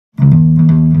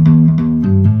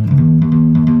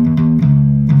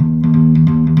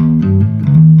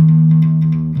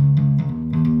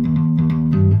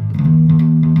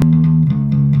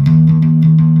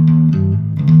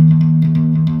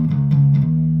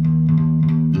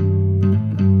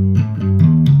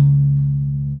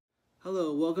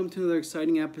to another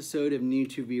exciting episode of New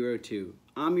to Vero 2.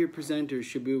 I'm your presenter,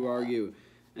 Shabu Argu,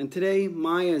 and today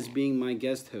Maya is being my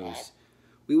guest host.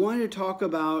 We wanted to talk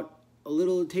about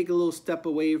take a little step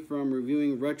away from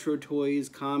reviewing retro toys,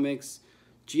 comics,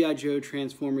 G.I. Joe,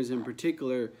 Transformers in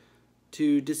particular,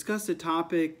 to discuss a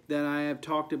topic that I have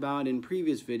talked about in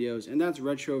previous videos, and that's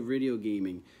retro video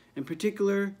gaming. In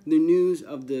particular, the news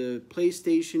of the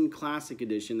PlayStation Classic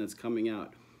Edition that's coming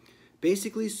out.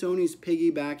 Basically, Sony's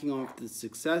piggybacking off the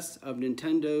success of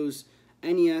Nintendo's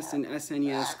NES and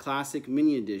SNES Classic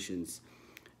Mini Editions.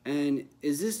 And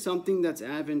is this something that's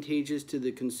advantageous to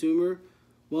the consumer?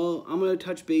 Well, I'm going to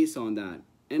touch base on that.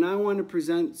 And I want to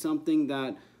present something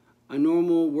that a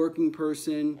normal working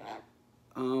person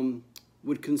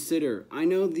would consider. I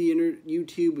know the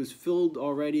YouTube was filled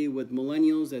already with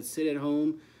millennials that sit at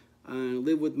home and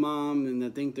live with mom and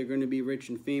that think they're going to be rich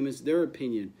and famous, their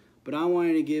opinion. But I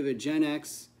wanted to give a Gen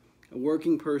X, a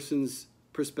working person's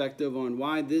perspective on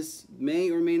why this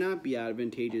may or may not be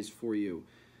advantageous for you.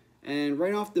 And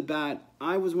right off the bat,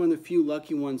 I was one of the few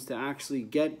lucky ones to actually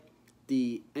get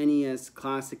the NES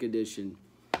Classic Edition.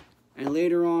 And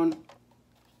later on,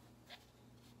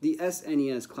 the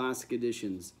SNES Classic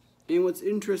Editions. And what's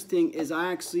interesting is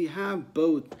I actually have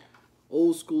both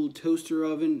old school toaster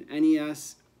oven,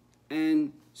 NES,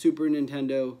 and Super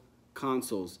Nintendo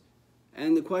consoles.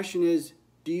 And the question is,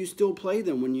 do you still play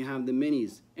them when you have the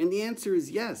minis? And the answer is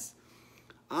yes.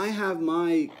 I have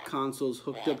my consoles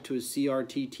hooked up to a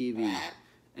CRT TV.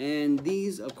 And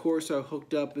these, of course, are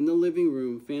hooked up in the living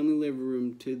room, family living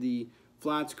room, to the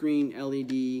flat screen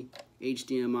LED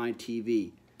HDMI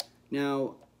TV.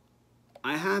 Now,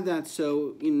 I have that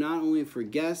so not only for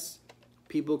guests,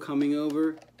 people coming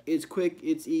over, it's quick,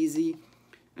 it's easy.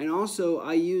 And also,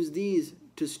 I use these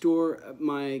to store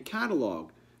my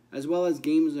catalog, as well as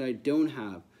games that I don't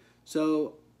have.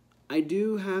 So I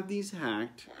do have these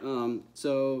hacked.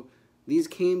 So these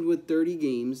came with 30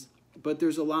 games, but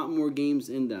there's a lot more games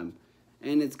in them.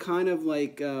 And it's kind of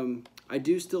like, I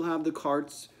do still have the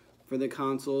carts for the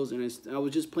consoles, and I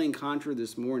was just playing Contra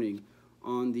this morning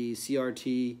on the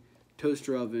CRT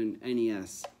Toaster Oven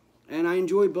NES. And I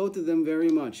enjoy both of them very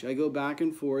much. I go back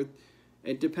and forth.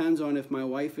 It depends on if my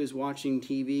wife is watching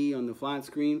TV on the flat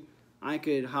screen. I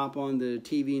could hop on the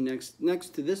TV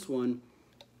next to this one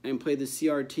and play the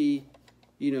CRT,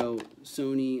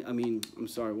 Sony,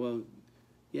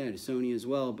 Sony as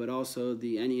well, but also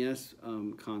the NES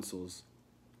consoles.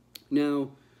 Now,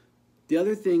 the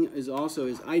other thing is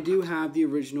I do have the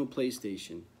original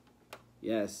PlayStation.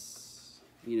 Yes,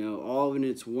 all in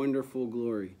its wonderful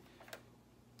glory.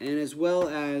 And as well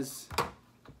as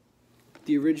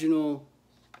the original.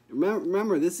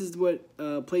 Remember, this is what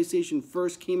PlayStation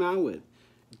first came out with.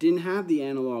 It didn't have the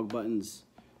analog buttons.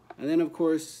 And then, of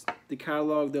course, the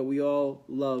catalog that we all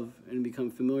love and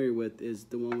become familiar with is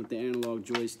the one with the analog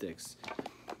joysticks.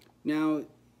 Now,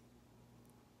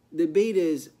 the debate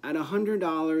is, at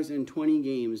 $100 and 20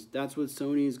 games, that's what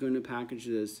Sony is going to package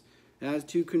this. It has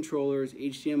 2 controllers,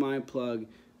 HDMI plug.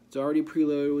 It's already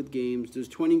preloaded with games. There's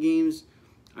 20 games.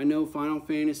 I know Final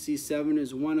Fantasy VII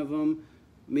is one of them.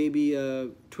 Maybe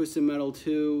Twisted Metal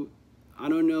 2. I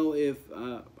don't know if,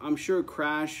 I'm sure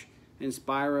Crash and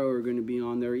Spyro are going to be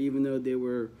on there, even though they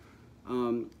were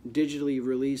digitally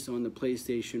released on the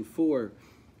PlayStation 4.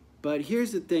 But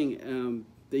here's the thing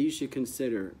that you should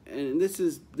consider, and this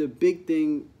is the big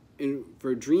thing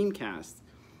for Dreamcast,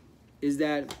 is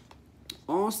that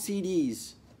all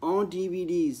CDs, all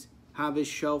DVDs have a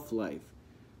shelf life.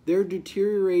 They're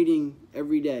deteriorating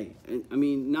every day. I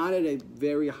mean, not at a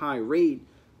very high rate,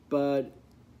 but,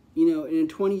 in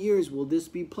 20 years, will this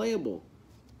be playable?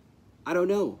 I don't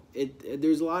know.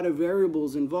 There's a lot of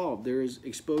variables involved. There's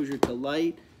exposure to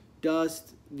light,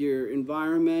 dust, your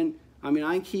environment. I mean,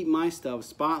 I keep my stuff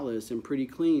spotless and pretty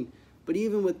clean. But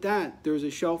even with that, there's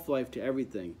a shelf life to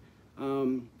everything.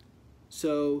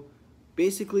 So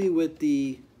basically with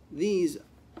these,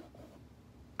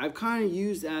 I've kind of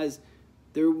used as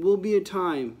there will be a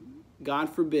time, God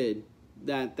forbid,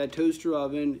 that toaster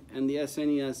oven and the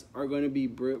SNES are going to be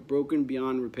broken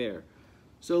beyond repair.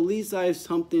 So at least I have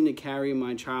something to carry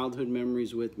my childhood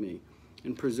memories with me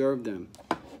and preserve them.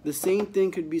 The same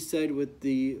thing could be said with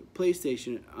the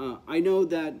PlayStation. I know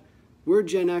that we're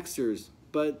Gen Xers,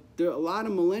 but there are a lot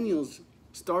of millennials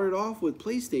started off with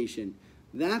PlayStation.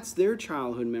 That's their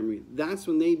childhood memory. That's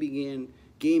when they began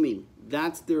gaming.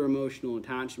 That's their emotional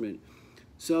attachment.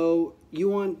 So you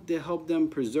want to help them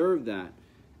preserve that.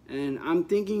 And I'm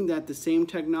thinking that the same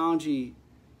technology,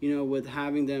 with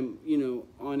having them,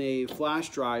 on a flash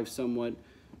drive somewhat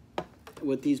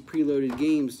with these preloaded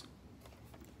games,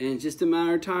 and it's just a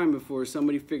matter of time before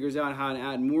somebody figures out how to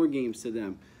add more games to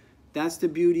them. that's the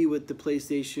beauty with the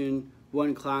PlayStation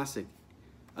 1 Classic.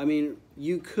 I mean,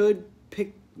 you could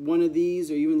pick one of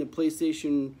these, or even the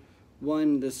PlayStation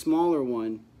 1, the smaller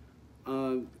one,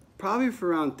 probably for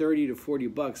around 30 to 40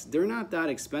 bucks. They're not that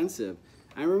expensive.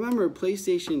 And remember,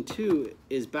 PlayStation 2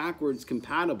 is backwards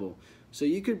compatible. So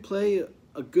you could play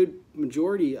a good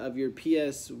majority of your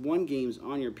PS1 games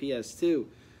on your PS2.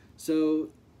 So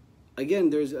again,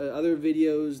 there's other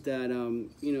videos that,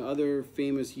 you know, other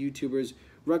famous YouTubers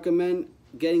recommend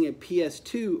getting a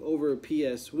PS2 over a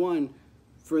PS1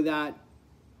 for that,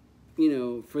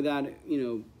 you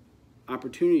know,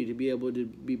 opportunity to be able to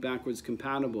be backwards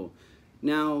compatible.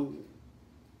 Now,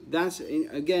 that's,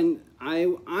 again,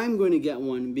 I'm going to get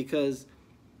one because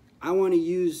I want to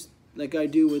use, like I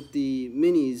do with the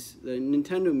minis, the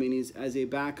Nintendo minis, as a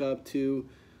backup to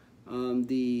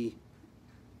the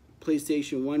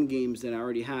PlayStation 1 games that I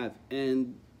already have.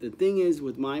 And the thing is,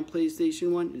 with my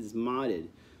PlayStation 1, it's modded.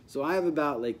 So I have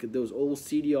about, like, those old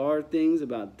CDR things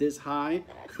about this high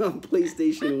of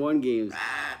PlayStation 1 games.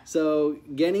 So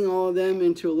getting all of them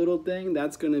into a little thing,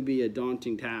 that's going to be a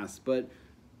daunting task. But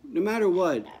no matter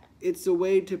what, it's a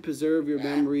way to preserve your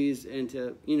memories and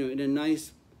to, you know, in a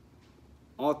nice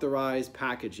authorized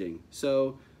packaging.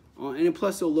 So, and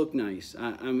plus it'll look nice.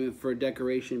 I mean, for a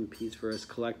decoration piece for us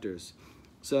collectors.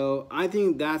 So I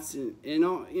think that's,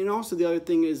 and also the other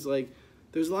thing is, like,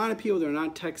 there's a lot of people that are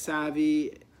not tech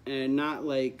savvy and not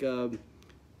like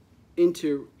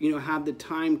into, you know, have the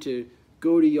time to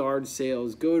go to yard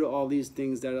sales, go to all these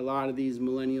things that a lot of these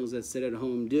millennials that sit at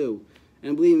home do.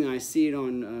 And believe me, I see it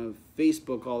on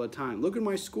Facebook all the time. Look at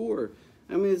my score.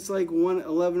 I mean, it's like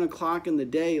 11 o'clock in the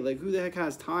day. Like, who the heck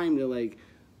has time to, like,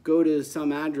 go to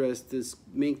some address to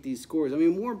make these scores? I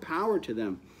mean, more power to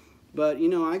them. But, you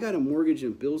know, I got a mortgage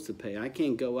and bills to pay. I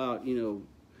can't go out, you know,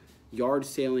 yard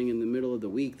sailing in the middle of the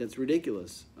week. That's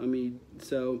ridiculous. I mean,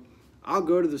 so I'll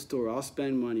go to the store. I'll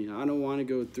spend money. I don't want to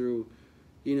go through,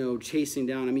 you know, chasing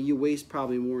down. I mean, you waste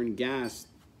probably more in gas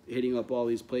hitting up all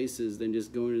these places than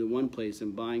just going to the one place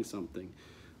and buying something.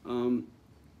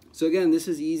 So again, this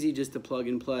is easy just to plug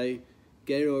and play,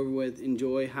 get it over with,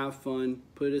 enjoy, have fun,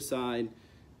 put it aside,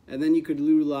 and then you could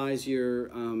utilize your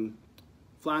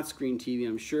flat screen TV.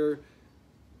 I'm sure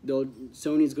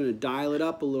Sony's going to dial it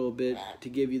up a little bit to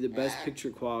give you the best picture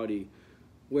quality.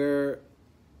 Where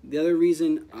the other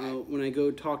reason when I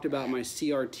talked about my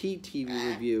CRT TV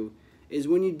review is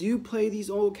when you do play these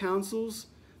old consoles,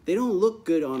 they don't look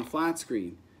good on flat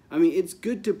screen. I mean, it's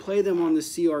good to play them on the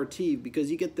CRT because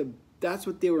you get that's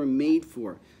what they were made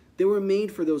for. They were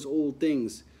made for those old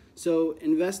things. So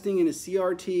investing in a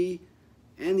CRT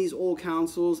and these old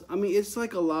consoles, I mean, it's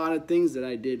like a lot of things that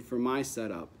I did for my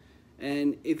setup.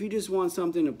 And if you just want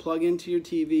something to plug into your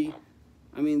TV,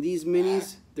 I mean, these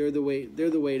minis, they're the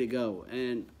way to go.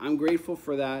 And I'm grateful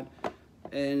for that.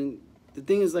 And the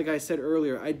thing is, like I said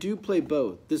earlier, I do play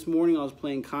both. This morning I was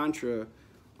playing Contra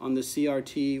on the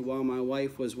CRT while my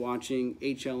wife was watching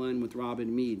HLN with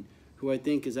Robin Meade, who I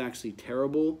think is actually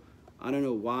terrible. I don't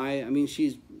know why. I mean,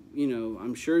 she's, you know,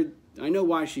 I know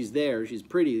why she's there. She's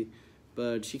pretty,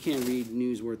 but she can't read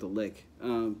news worth a lick.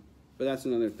 But that's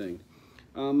another thing.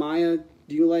 Maya, what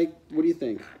do you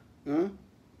think? Huh?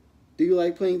 Do you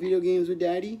like playing video games with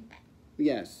Daddy?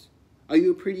 Yes. Are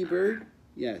you a pretty bird?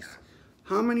 Yes.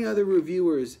 How many other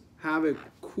reviewers have a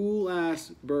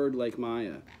cool-ass bird like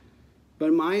Maya?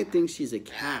 But Maya thinks she's a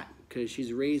cat because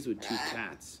she's raised with 2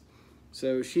 cats.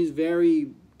 So she's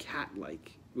very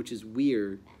cat-like, which is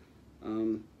weird.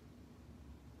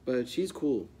 But she's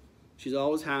cool. She's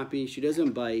always happy. She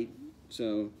doesn't bite.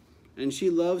 And she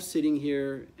loves sitting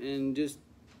here and just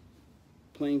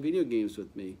playing video games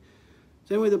with me.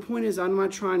 So anyway, the point is, I'm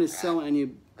not trying to tell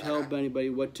anybody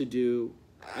what to do.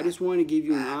 I just want to give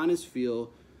you an honest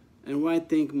feel and what I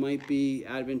think might be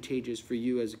advantageous for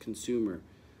you as a consumer.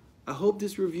 I hope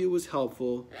this review was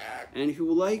helpful, and if you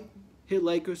would like, hit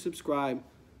like or subscribe.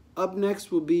 Up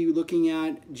next, we'll be looking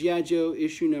at G.I. Joe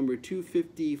issue number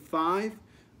 255,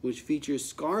 which features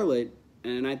Scarlet,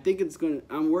 and I think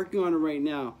I'm working on it right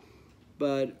now.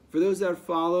 But for those that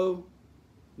follow,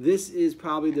 this is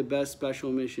probably the best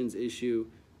special missions issue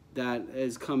that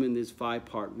has come in this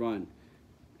 5-part run.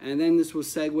 And then this will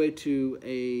segue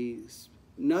to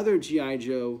another G.I.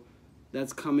 Joe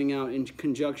that's coming out in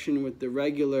conjunction with the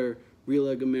regular Real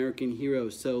American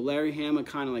Heroes. So Larry Hama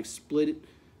kind of like split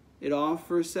it off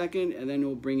for a second, and then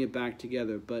we'll bring it back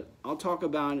together. But I'll talk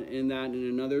about that in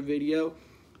another video.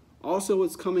 Also,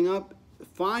 what's coming up,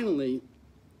 finally,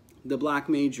 the Black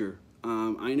Major.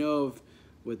 I know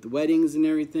with the weddings and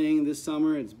everything this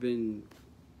summer,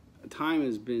 time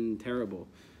has been terrible.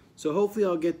 So hopefully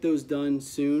I'll get those done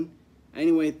soon.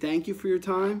 Anyway, thank you for your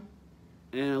time,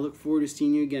 and I look forward to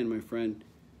seeing you again, my friend.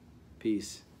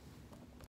 Peace.